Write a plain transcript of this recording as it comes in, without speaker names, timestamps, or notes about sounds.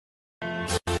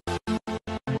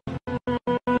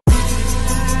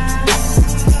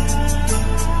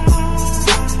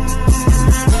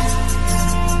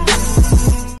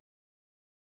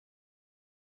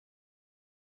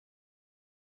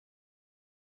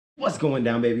What's going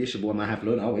down, baby? It's your boy,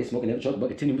 MileHighFloatin. Always smoking, never choking, but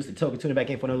continuous to talk, tune it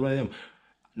back in for another one of them.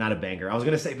 Not a banger. I was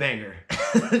gonna say banger,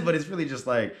 but it's really just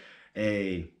like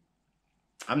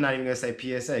I'm not even gonna say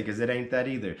PSA because it ain't that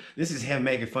either. This is him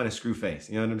making fun of Screwface.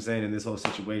 You know what I'm saying? In this whole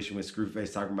situation with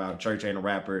Screwface talking about Chruch ain't a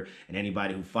rapper and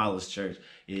anybody who follows Chruch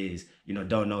is,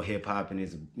 don't know hip hop and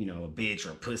is, a bitch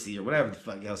or a pussy or whatever the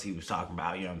fuck else he was talking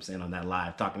about. You know what I'm saying? On that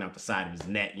live, talking out the side of his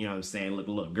neck. You know what I'm saying? Look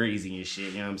a little greasy and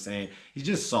shit. You know what I'm saying? He's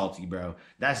just salty, bro.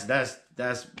 That's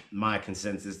my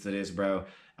consensus to this, bro.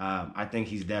 I think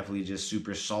he's definitely just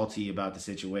super salty about the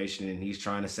situation and he's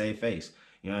trying to save face.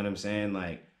 You know what I'm saying?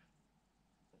 Like,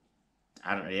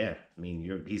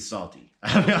 he's salty.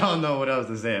 I don't know what else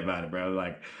to say about it, bro.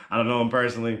 Like, I don't know him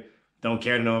personally. Don't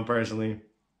care to know him personally.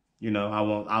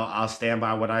 I'll stand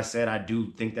by what I said. I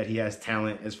do think that he has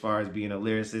talent as far as being a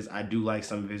lyricist. I do like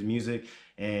some of his music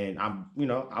and I'm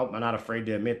not afraid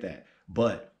to admit that.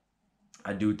 But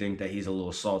I do think that he's a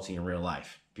little salty in real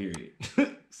life, period.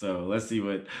 So let's see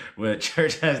what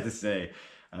Chruch has to say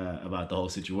about the whole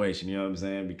situation. You know what I'm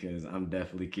saying? Because I'm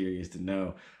definitely curious to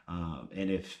know.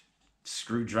 And if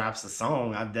Screw drops a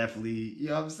song, I definitely, you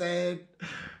know what I'm saying?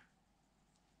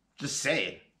 Just say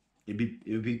it.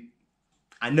 It'd be.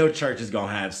 I know Chruch is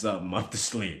gonna have something up the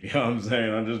sleeve. You know what I'm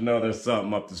saying? I just know there's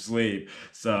something up the sleeve.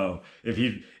 So if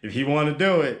he want to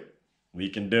do it, we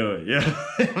can do it. Yeah,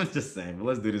 I'm just saying. But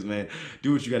let's do this, man.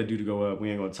 Do what you got to do to go up. We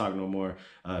ain't gonna talk no more.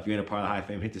 If you're in a part of high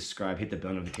fame, hit the subscribe, hit the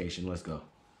bell notification. Let's go.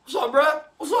 What's up, bro?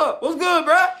 What's up? What's good,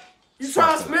 bro? You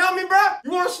trying to smell me, bro?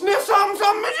 You want to sniff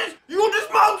something, midget? You want to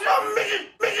smoke something, midget?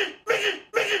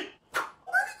 Come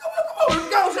on, let's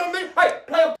go, something, hey,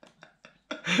 play.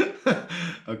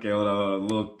 Okay, hold on.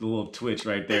 The little twitch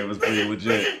right there was pretty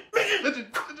legit.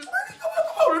 Come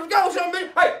on, let's go, something.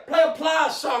 Hey, play a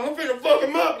Plies song. I'm finna fuck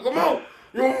him up. Come on.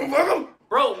 You want to fuck him?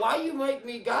 Bro, why you make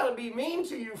me gotta be mean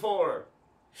to you for?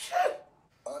 Shit.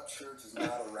 Chruch is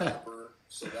not a rapper,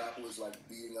 so that was like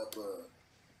beating up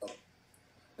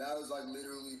that was like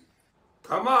literally.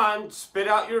 Come on, spit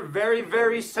out your very,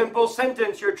 very simple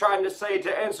sentence you're trying to say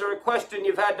to answer a question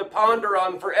you've had to ponder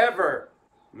on forever.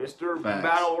 Mr. Facts.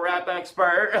 Battle rap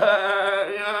expert.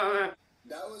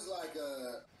 That was like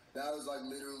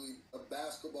literally a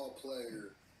basketball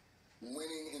player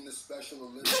winning in the Special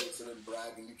Olympics and then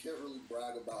bragging. You can't really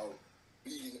brag about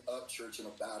beating up Chruch in a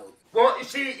battle. Well, you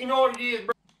see, you know what it is,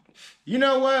 bro. You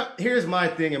know what? Here's my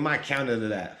thing and my counter to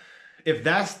that. If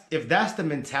that's the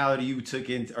mentality you took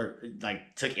into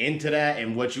that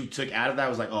and what you took out of that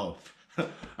was like, oh,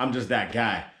 I'm just that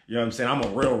guy. You know what I'm saying? I'm a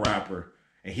real rapper.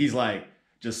 And he's like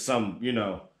just some,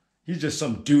 he's just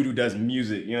some dude who does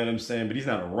music. You know what I'm saying? But he's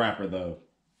not a rapper though.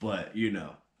 But,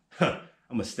 I'm going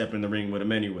to step in the ring with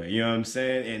him anyway. You know what I'm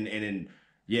saying? And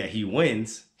yeah, he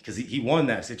wins. Because he won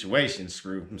that situation,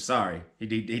 Screw. I'm sorry. He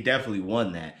definitely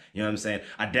won that. You know what I'm saying?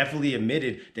 I definitely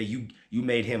admitted that you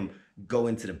made him go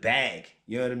into the bag.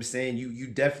 You know what I'm saying? You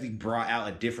definitely brought out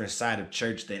a different side of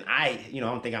Chruch than I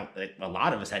don't think a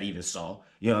lot of us had even saw.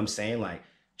 You know what I'm saying? Like,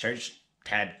 Chruch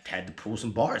had to pull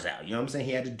some bars out. You know what I'm saying?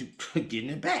 He had to get in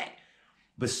it back.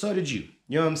 But so did you.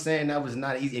 You know what I'm saying? That was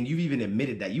not easy. And you've even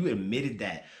admitted that. You admitted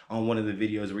that on one of the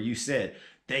videos where you said,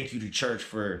 thank you to Chruch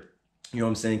for, you know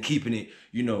what I'm saying, keeping it,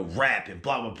 rap and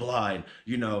blah, blah, blah. And,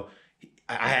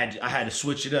 I had to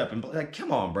switch it up. And like,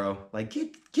 come on, bro. Like,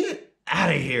 get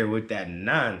out of here with that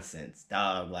nonsense,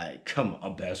 dog. Like, come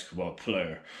on, a basketball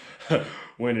player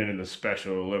winning in the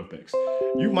Special Olympics.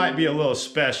 You might be a little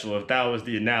special if that was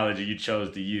the analogy you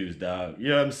chose to use, dog. You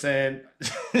know what I'm saying?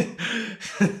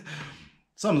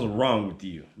 Something's wrong with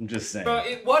you. I'm just saying. But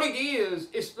what it is,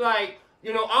 it's like,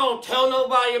 I don't tell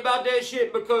nobody about that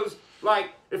shit because, like,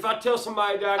 if I tell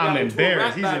somebody that I got into a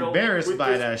rap battle embarrassed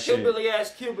by that shit. Hillbilly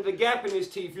ass kid with a gap in his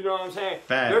teeth, you know what I'm saying?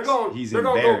 Facts. They're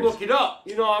gonna go look it up,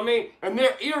 you know what I mean? And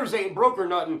their ears ain't broke or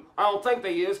nothing. I don't think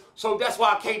they is. So that's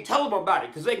why I can't tell them about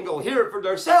it, because they can go hear it for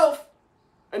themselves.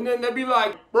 And then they'll be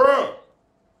like, bruh,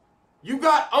 you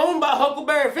got owned by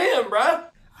Huckleberry Finn, bruh.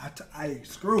 Hey,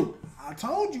 Screw, I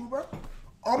told you, bro.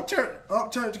 Up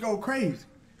Chruch go crazy.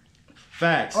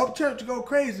 Facts. Up Chruch go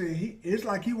crazy. It's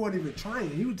like he wasn't even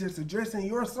trying. He was just addressing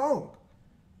your song.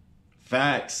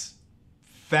 Facts.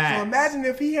 So imagine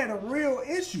if he had a real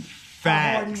issue.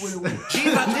 Facts. How hard he would have went.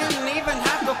 Jeez, I didn't even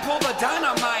have to pull the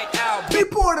dynamite out. He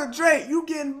poured a Drake. You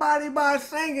getting bodied by a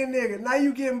singing nigga. Now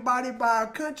you getting bodied by a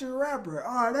country rapper.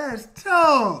 Oh, that's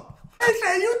tough. They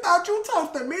said you thought you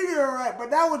tossed the meteorite,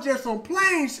 but that was just some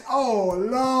plain shit. Oh,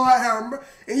 Lord.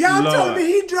 And y'all telling me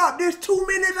he dropped this 2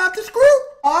 minutes after Screw?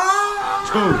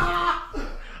 Two.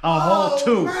 A whole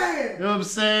two. Man. You know what I'm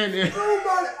saying?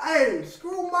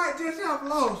 Screw might just have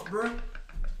lost, bro.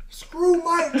 Screw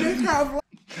might just have lost.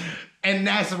 And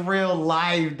that's real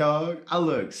life, dog.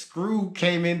 Look, Screw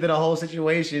came into the whole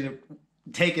situation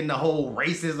taking the whole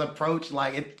racist approach.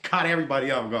 Like, it caught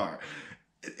everybody off guard.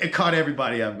 It caught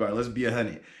everybody off guard. Let's be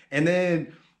 100. And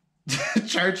then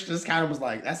Church just kind of was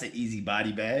like, that's an easy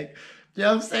body bag. You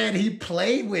know what I'm saying? He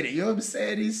played with it. You know what I'm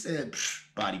saying? He said,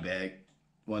 body bag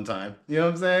one time. You know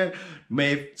what I'm saying?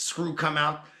 Made Screw come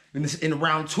out in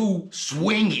round 2,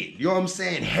 swing it. You know what I'm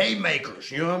saying?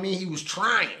 Haymakers. You know what I mean? He was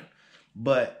trying.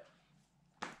 But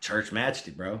Church matched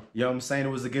it, bro. You know what I'm saying? It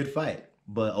was a good fight.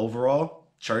 But overall,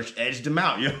 Church edged him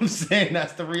out. You know what I'm saying?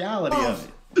 That's the reality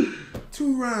of it.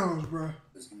 2 rounds, bro.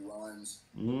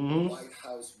 White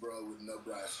House, bro, with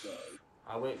Nebraska.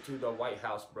 I went to the White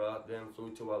House, bro, then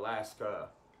flew to Alaska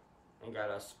and got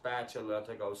a spatula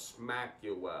to go smack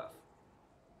you with.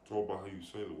 Talk about how you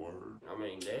say the word. I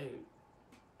mean, dude,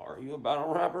 are you a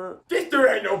battle rapper? This dude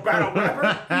ain't no battle rapper.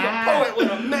 He's a poet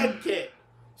with a med kit.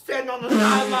 Standing on the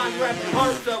sideline rapping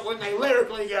hard stuff when they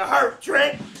lyrically get hurt,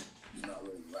 Trick. He's not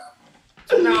really rapping.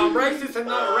 So now I'm racist and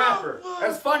not a rapper.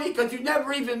 That's funny because you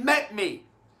never even met me.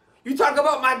 You talk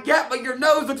about my gap, but your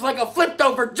nose looks like a flipped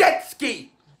over jet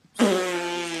ski. Your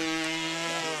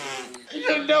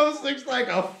nose looks like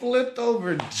a flipped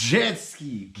over jet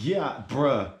ski. Yeah,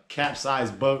 bruh.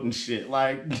 Capsized boat and shit.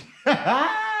 Like,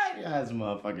 that's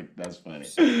motherfucking, that's funny.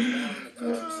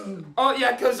 Oh,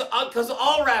 yeah, because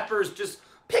all rappers just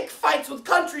pick fights with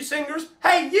country singers.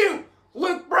 Hey, you,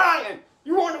 Luke Bryan,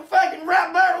 you want to fucking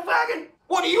rap battle fucking?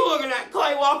 What are you looking at,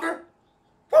 Clay Walker?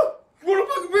 Huh? You want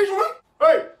to fucking piece of me?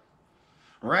 Hey.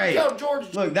 Right. Tell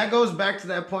George. Look, that goes back to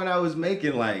that point I was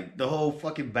making, like, the whole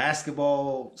fucking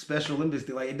basketball Special Olympics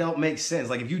thing. Like, it don't make sense.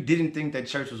 Like, if you didn't think that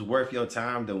Church was worth your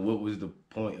time, then what was the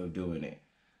point of doing it?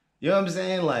 You know what I'm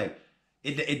saying? Like,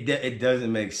 it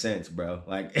doesn't make sense, bro.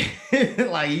 Like,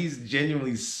 like, he's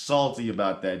genuinely salty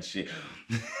about that shit.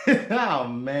 Oh,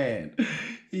 man.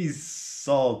 He's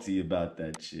salty about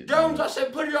that shit. Jones, man. I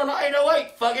said put it on the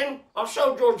 808, fucking. I'll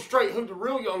show George Strait who the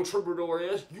real young troubadour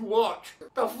is. You watch.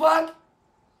 The fuck?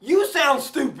 You sound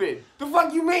stupid. The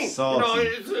fuck you mean? Salty.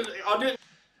 You know, I didn't.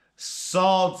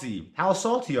 Salty. How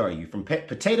salty are you? From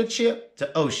potato chip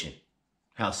to ocean.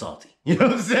 How salty? You know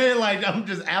what I'm saying? Like, I'm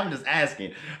just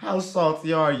asking. How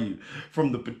salty are you?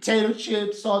 From the potato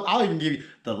chip salt. I'll even give you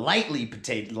the lightly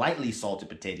salted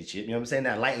potato chip. You know what I'm saying?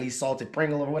 That lightly salted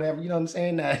Pringle or whatever. You know what I'm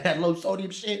saying? That low sodium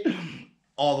shit.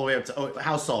 All the way up to,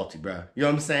 how salty, bro? You know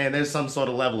what I'm saying? There's some sort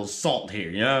of level of salt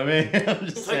here. You know what I mean? I'm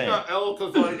just saying. Take that L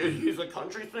because, like, he's a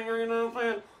country singer, you know what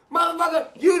I'm saying? Motherfucker,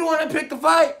 you the one that picked the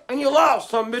fight, and you lost,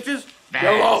 some bitches. Facts.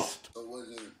 You lost. So was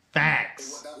it?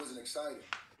 Facts. That wasn't exciting.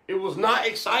 It was not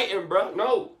exciting, bro.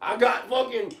 No, I got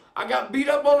beat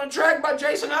up on the track by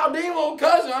Jason Aldean, little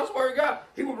cousin. I swear to God,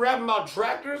 he was rapping about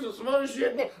tractors and some other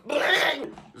shit.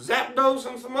 Bang! Zapdos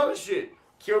and some other shit.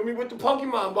 Killed me with the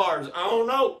Pokemon bars. I don't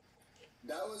know.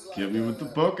 That was like, Get me with the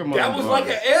Pokemon. That was bars. like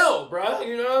an L, bro.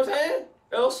 You know what I'm saying?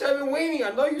 L7 Weenie.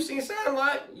 I know you seen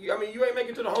Sandlot. I mean, you ain't make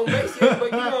it to the home base yet, but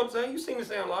you know what I'm saying? You seen the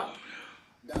Sandlot.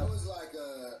 That was like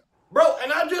a... Bro,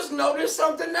 and I just noticed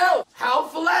something else. How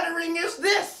flattering is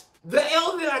this? The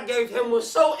L that I gave him was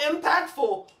so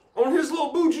impactful on his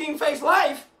little boogene face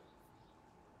life.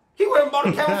 He went and bought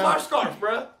a camouflage scarf,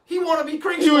 bro. He want to be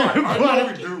cream smart. I know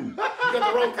he do. You got the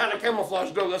wrong kind of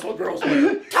camouflage, though. That's what girls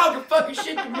wear. Talking fucking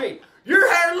shit to me.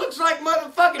 Your hair looks like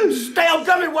motherfucking stale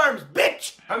gummy worms,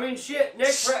 bitch. I mean, shit.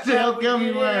 Next rap Stale battle gummy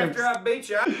we get in worms. after I beat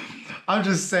you. I'm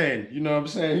just saying, you know what I'm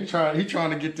saying? He trying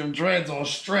to get them dreads on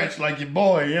stretch like your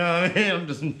boy, you know what I mean? I'm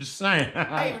just saying.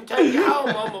 I even take you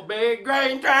home on my big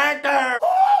green tractor. I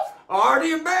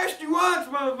already embarrassed you once,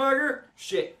 motherfucker.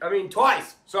 Shit, I mean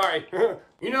twice. Sorry.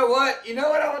 You know what? You know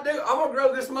what I'm gonna do? I'm gonna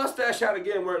grow this mustache out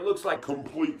again where it looks like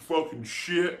Complete fucking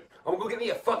shit. I'm gonna go get me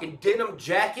a fucking denim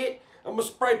jacket. I'm gonna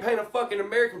spray paint a fucking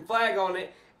American flag on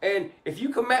it. And if you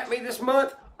come at me this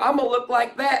month, I'm gonna look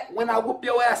like that when I whoop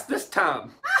your ass this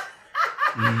time.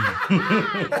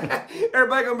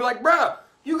 Everybody gonna be like, bro,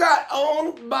 you got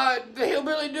owned by the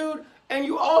hillbilly dude and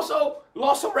you also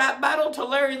lost a rap battle to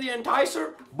Larry the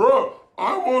Enticer? Bro,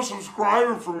 I'm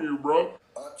unsubscribing from you, bro.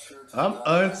 I'm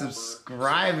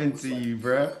unsubscribing to you,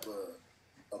 bro.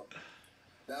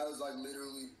 That was like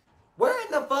literally... Where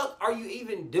in the fuck are you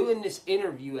even doing this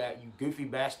interview at, you goofy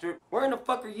bastard? Where in the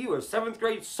fuck are you, a 7th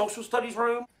grade social studies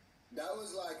room? That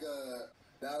was like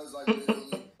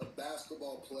literally a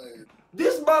basketball player.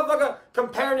 This motherfucker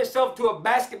comparing himself to a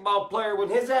basketball player when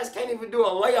his ass can't even do a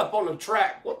layup on the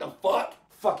track. What the fuck?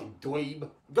 Fucking dweeb.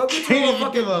 Go get your Can't little even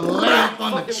fucking do a layup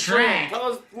on the fucking track.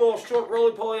 Tell his little short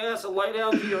roly-poly ass to lay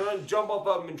down to you and jump off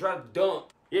of him and try to dunk.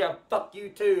 Yeah, fuck you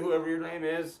too, whoever your name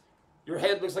is. Your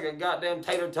head looks like a goddamn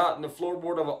tater tot in the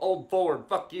floorboard of an old Ford.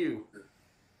 Fuck you.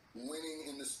 Winning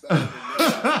in the special Olympics.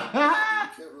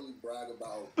 You can't really brag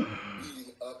about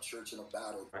beating up Chruch in a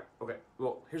battle. Right, okay,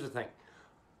 well, here's the thing.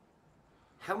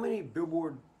 How many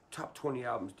Billboard Top 20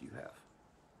 albums do you have?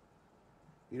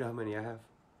 You know how many I have?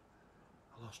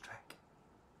 I lost track.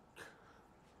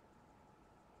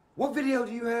 What video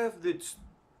do you have that's,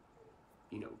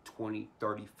 20,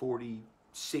 30, 40,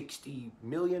 60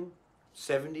 million,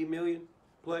 70 million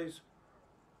plays?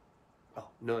 Oh,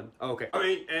 none. Oh, okay. I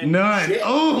mean, and none. shit.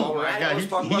 Oh my Right, God, let's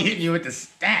talk he's about hitting you with the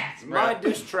stats, bro. my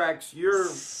diss tracks, you're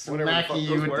Smacking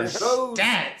you with the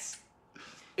stats.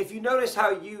 If you notice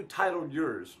how you titled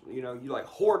yours, you like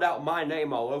hoard out my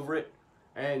name all over it,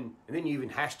 and then you even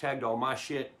hashtagged all my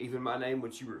shit, even my name,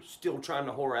 which you were still trying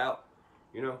to whore out,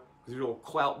 because your little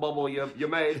clout bubble you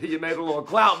made a little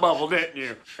clout bubble, didn't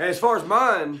you? And as far as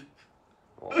mine,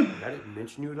 well, I didn't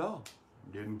mention you at all.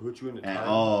 Didn't put you in the title. At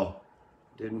all.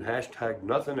 Didn't hashtag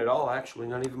nothing at all. Actually,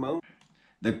 not even my own.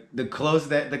 The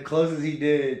closest he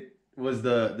did was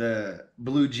the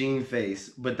blue jean face,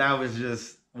 but that was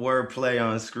just wordplay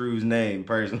on Screw's name,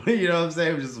 personally. You know what I'm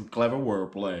saying? It was just some clever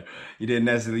wordplay. He didn't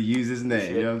necessarily use his name.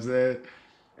 Shit. You know what I'm saying?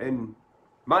 And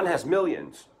mine has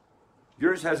millions.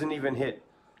 Yours hasn't even hit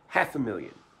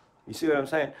 500,000. You see what I'm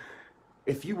saying?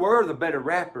 If you were the better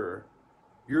rapper,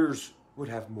 yours would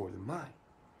have more than mine.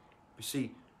 You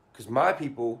see, because my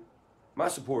people, my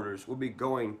supporters, will be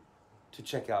going to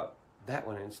check out that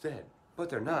one instead. But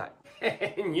they're not.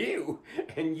 And you,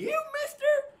 mister,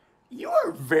 you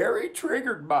are very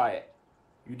triggered by it.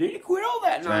 You need to quit all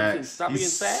that nonsense. Stop being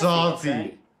sassy.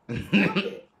 Salty.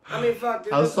 Okay? I mean, fuck.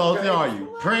 Dude, How salty are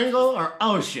you? Pringle or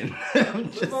Ocean?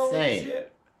 I'm just saying.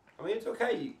 Shit. I mean, it's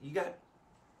okay.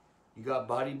 You got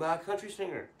bodied by a country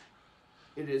singer.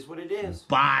 It is what it is.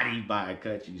 Bodied by a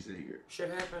country singer.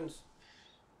 Shit happens.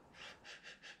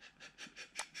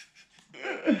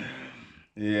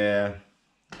 Yeah.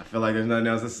 I feel like there's nothing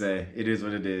else to say. It is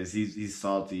what it is. He's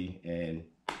salty, and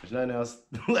there's nothing else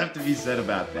left to be said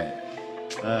about that.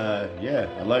 Yeah,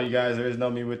 I love you guys. There is no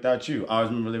me without you. Always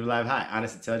remember, live life high,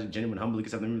 honest, intelligent, genuine, humble,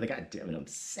 because something remember that. God damn it, I'm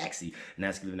sexy, and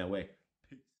that's living that way.